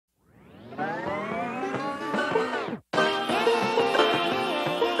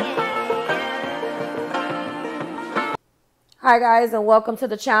Hi guys, and welcome to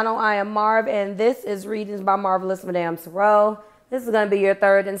the channel. I am Marv, and this is Readings by Marvelous Madame THRU. This is going to be your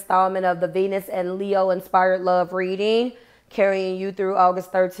third installment of the Venus and Leo Inspired Love reading, carrying you through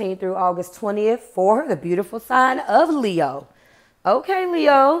August 13th through August 20th for the beautiful sign of Leo. Okay,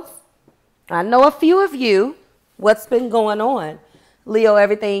 Leos, I know a few of you. What's been going on? Leo,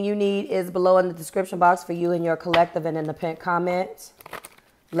 everything you need is below in the description box for you and your collective and in the pinned comment.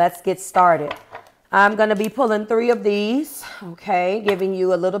 Let's get started. I'm going to be pulling 3 of these, okay, giving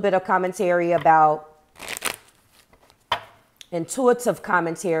you a little bit of commentary about intuitive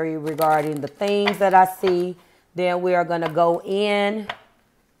commentary regarding the themes that I see. Then we are going to go in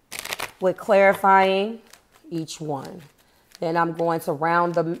with clarifying each one. Then I'm going to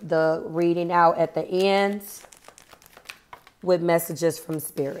round the reading out at the ends with messages from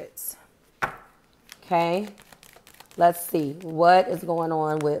spirits. Okay, let's see what is going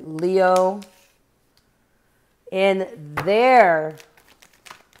on with Leo in their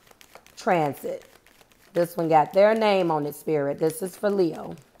transit. This one got their name on it, Spirit. This is for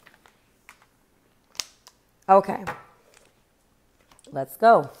Leo. Okay. Let's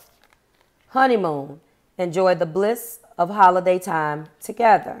go. Honeymoon. Enjoy the bliss of holiday time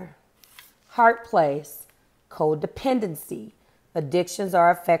together. Heart place. Codependency. Addictions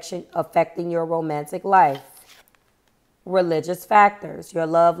are affecting your romantic life. Religious factors. Your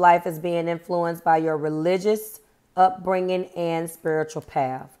love life is being influenced by your religious upbringing and spiritual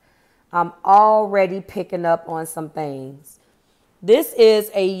path. I'm already picking up on some things. This is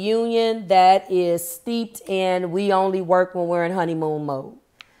a union that is steeped in we only work when we're in honeymoon mode.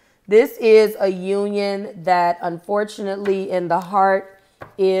 This is a union that unfortunately in the heart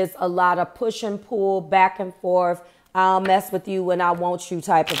is a lot of push and pull, back and forth. I'll mess with you when I want you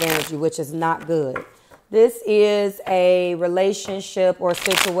type of energy, which is not good. This is a relationship or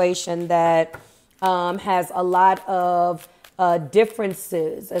situation that has a lot of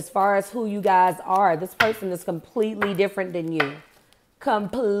differences as far as who you guys are. This person is completely different than you.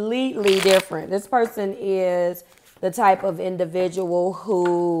 Completely different. This person is the type of individual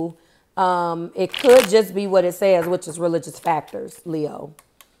who it could just be what it says, which is religious factors, Leo.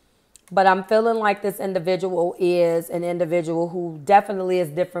 But I'm feeling like this individual is an individual who definitely is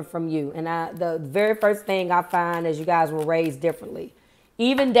different from you. And the very first thing I find is you guys were raised differently.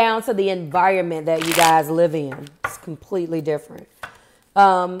 Even down to the environment that you guys live in. It's completely different.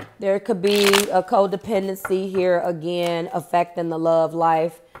 There could be a codependency here again affecting the love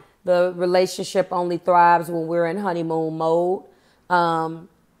life. The relationship only thrives when we're in honeymoon mode.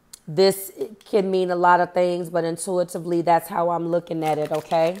 This can mean a lot of things, but intuitively that's how I'm looking at it,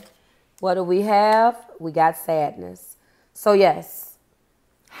 okay? What do we have? We got sadness. So yes,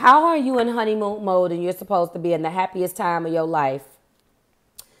 how are you in honeymoon mode and you're supposed to be in the happiest time of your life?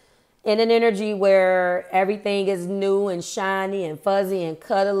 In an energy where everything is new and shiny and fuzzy and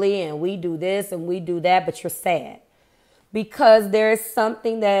cuddly and we do this and we do that, but you're sad. Because there is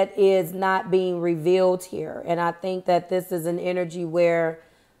something that is not being revealed here. And I think that this is an energy where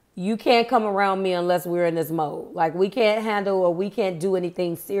you can't come around me unless we're in this mode. Like we can't handle or we can't do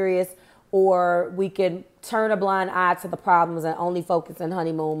anything serious, or we can turn a blind eye to the problems and only focus in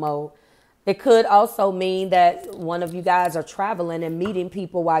honeymoon mode. It could also mean that one of you guys are traveling and meeting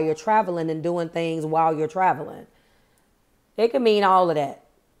people while you're traveling and doing things while you're traveling. It could mean all of that,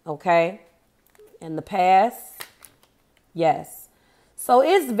 okay? In the past, yes. So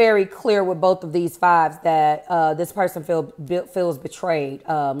it's very clear with both of these fives that this person feels betrayed,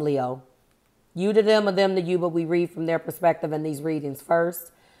 Leo. You to them or them to you, but we read from their perspective in these readings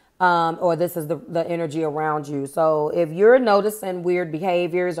first. Or this is the energy around you. So if you're noticing weird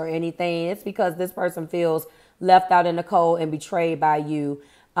behaviors or anything, it's because this person feels left out in the cold and betrayed by you,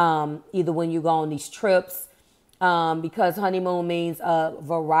 either when you go on these trips, because honeymoon means a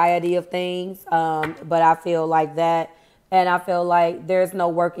variety of things. But I feel like that, and I feel like there's no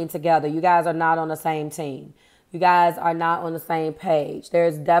working together. You guys are not on the same team. You guys are not on the same page.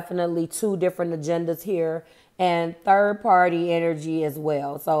 There's definitely 2 different agendas here. And third party energy as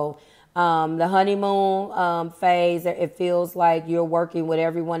well. So the honeymoon phase, it feels like you're working with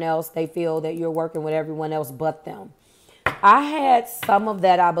everyone else. They feel that you're working with everyone else but them. I had some of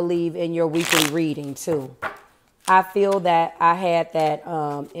that, I believe, in your weekly reading too. I feel that I had that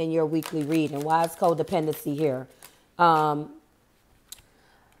in your weekly reading. Why is codependency here?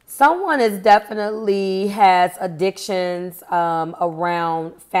 Someone is definitely has addictions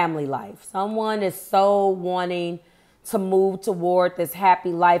around family life. Someone is so wanting to move toward this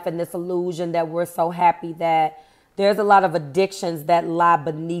happy life and this illusion that we're so happy that there's a lot of addictions that lie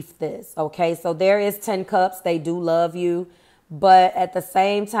beneath this. Okay, so there is 10 cups. They do love you, but at the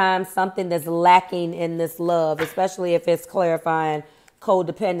same time, something that's lacking in this love, especially if it's clarifying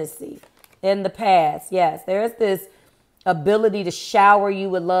codependency. In the past, yes, there's this ability to shower you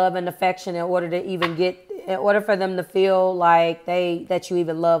with love and affection in order for them to feel like that you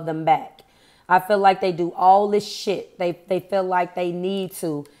even love them back. I feel like they do all this shit. They feel like they need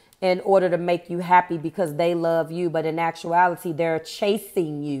to in order to make you happy because they love you. But in actuality, they're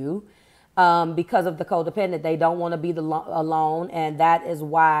chasing you because of the codependent. They don't want to be alone. And that is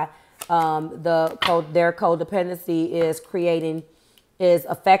why their codependency is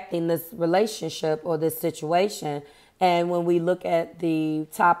affecting this relationship or this situation. And when we look at the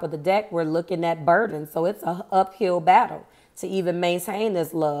top of the deck, we're looking at burden. So it's an uphill battle to even maintain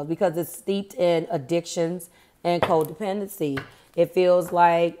this love because it's steeped in addictions and codependency. It feels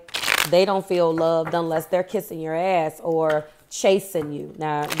like they don't feel loved unless they're kissing your ass or chasing you.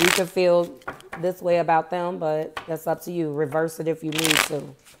 Now, you can feel this way about them, but that's up to you. Reverse it if you need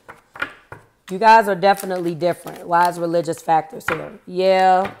to. You guys are definitely different. Wise religious factors here.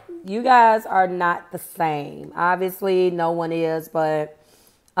 Yeah, you guys are not the same. Obviously, no one is, but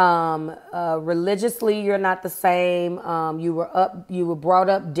religiously, you're not the same. You were brought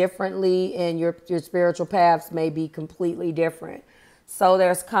up differently, and your spiritual paths may be completely different. So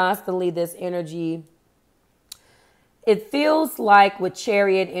there's constantly this energy. It feels like with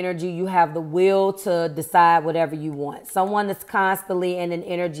Chariot energy, you have the will to decide whatever you want. Someone that's constantly in an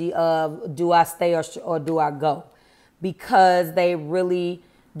energy of, do I stay or do I go? Because they've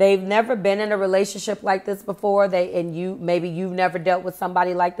never been in a relationship like this before. Maybe you've never dealt with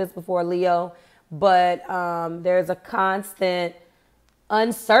somebody like this before, Leo. But there's a constant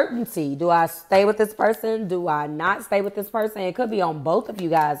uncertainty. Do I stay with this person? Do I not stay with this person? It could be on both of you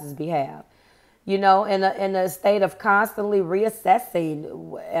guys' behalf. You know, in a state of constantly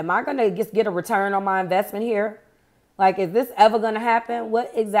reassessing. Am I going to just get a return on my investment here? Like, is this ever going to happen?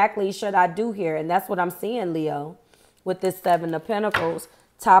 What exactly should I do here? And that's what I'm seeing, Leo, with this Seven of Pentacles.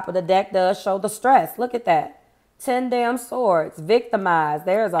 Top of the deck does show the stress. Look at that. 10 damn swords. Victimized.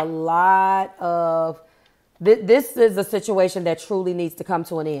 There's a lot of... This is a situation that truly needs to come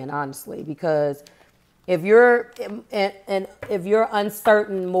to an end, honestly, because if you're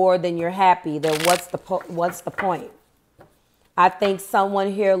uncertain more than you're happy, then what's the point? I think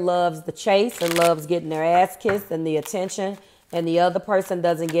someone here loves the chase and loves getting their ass kissed and the attention, and the other person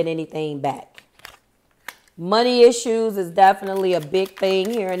doesn't get anything back. Money issues is definitely a big thing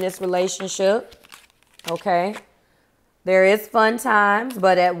here in this relationship. Okay. There is fun times,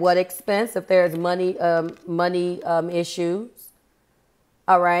 but at what expense? If there's money issues.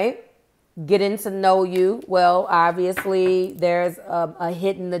 All right. Getting to know you. Well, obviously, there's a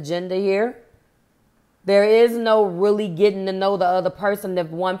hidden agenda here. There is no really getting to know the other person if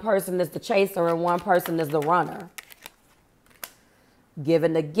one person is the chaser and one person is the runner.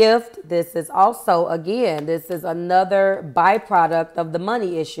 Given a gift, this is also, again, this is another byproduct of the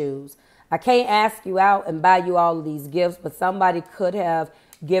money issues. I can't ask you out and buy you all of these gifts, but somebody could have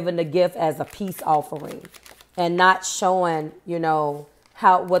given the gift as a peace offering and not showing, you know,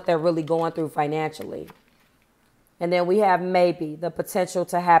 what they're really going through financially. And then we have maybe the potential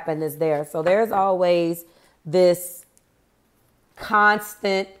to happen is there. So there's always this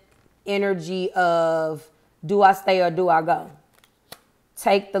constant energy of, do I stay or do I go?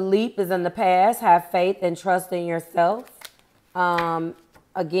 Take the leap is in the past. Have faith and trust in yourself.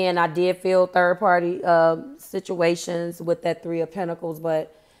 Again, I did feel third-party situations with that Three of Pentacles,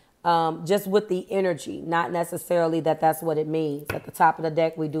 but just with the energy, not necessarily that's what it means. At the top of the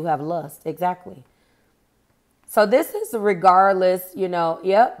deck, we do have lust. Exactly. So this is regardless, you know,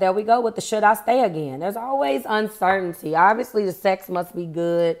 yep, there we go with the should I stay again. There's always uncertainty. Obviously, the sex must be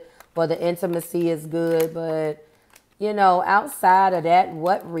good or the intimacy is good, but... you know, outside of that,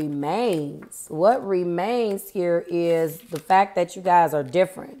 what remains? What remains here is the fact that you guys are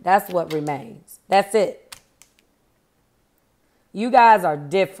different. That's what remains. That's it. You guys are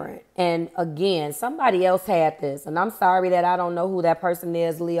different. And again, somebody else had this. And I'm sorry that I don't know who that person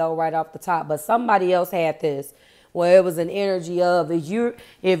is, Leo, right off the top. But somebody else had this where it was an energy of,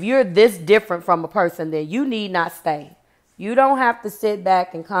 if you're this different from a person, then you need not stay. You don't have to sit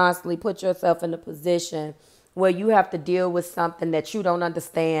back and constantly put yourself in a position where you have to deal with something that you don't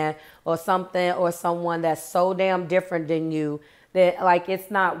understand or something or someone that's so damn different than you that, like, it's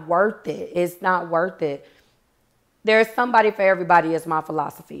not worth it. It's not worth it. There's somebody for everybody is my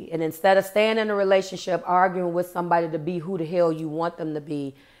philosophy. And instead of staying in a relationship arguing with somebody to be who the hell you want them to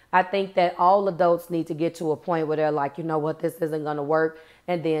be, I think that all adults need to get to a point where they're like, you know what, this isn't going to work.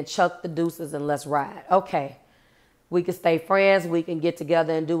 And then chuck the deuces and let's ride. Okay. We can stay friends. We can get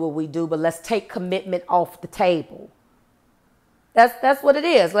together and do what we do. But let's take commitment off the table. That's what it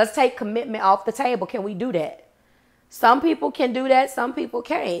is. Let's take commitment off the table. Can we do that? Some people can do that. Some people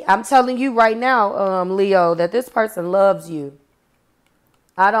can't. I'm telling you right now, Leo, that this person loves you.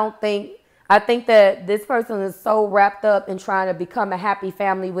 I think that this person is so wrapped up in trying to become a happy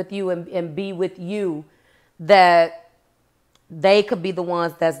family with you and be with you that they could be the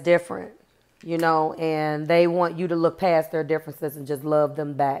ones that's different, you know, and they want you to look past their differences and just love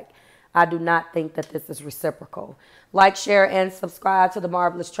them back. I do not think that this is reciprocal. Like, share, and subscribe to the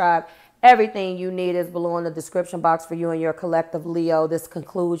Marvelous Tribe. Everything you need is below in the description box for you and your collective Leo. This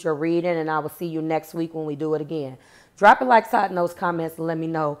concludes your reading, and I will see you next week when we do it again. Drop a like in those comments and let me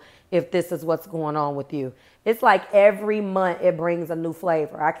know if this is what's going on with you. It's like every month it brings a new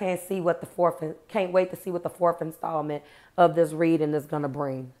flavor. I can't wait to see what the fourth installment of this reading is going to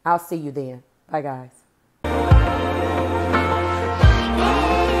bring. I'll see you then. Bye, guys.